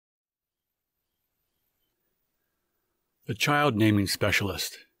The Child Naming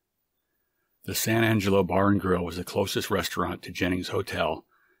Specialist. The San Angelo Bar and Grill was the closest restaurant to Jennings' hotel,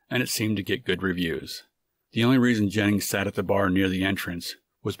 and it seemed to get good reviews. The only reason Jennings sat at the bar near the entrance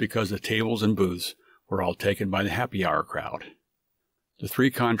was because the tables and booths were all taken by the happy hour crowd. The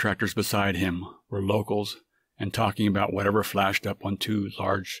three contractors beside him were locals and talking about whatever flashed up on two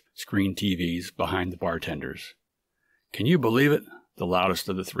large screen TVs behind the bartenders. "Can you believe it?" the loudest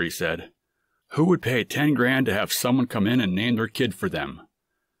of the three said. "Who would pay 10 grand to have someone come in and name their kid for them?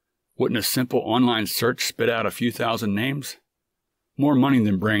 Wouldn't a simple online search spit out a few thousand names?" "More money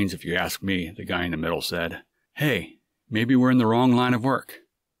than brains, if you ask me," the guy in the middle said. "Hey, maybe we're in the wrong line of work."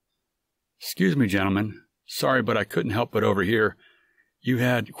 "Excuse me, gentlemen. Sorry, but I couldn't help but overhear. You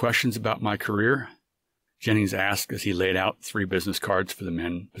had questions about my career?" Jennings asked as he laid out 3 business cards for the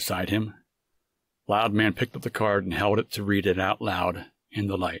men beside him. Loud Man picked up the card and held it to read it out loud in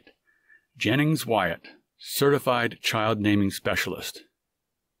the light. "Jennings Wyatt, Certified Child Naming Specialist."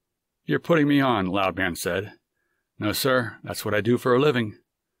 "You're putting me on," Loud Man said. "No, sir. That's what I do for a living."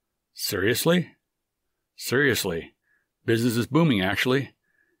 "Seriously?" "Seriously. Business is booming, actually.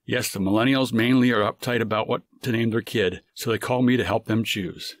 Yes, the millennials mainly are uptight about what to name their kid, so they call me to help them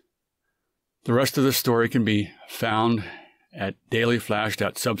choose." The rest of the story can be found at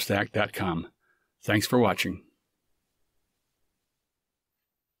dailyflash.substack.com. Thanks for watching.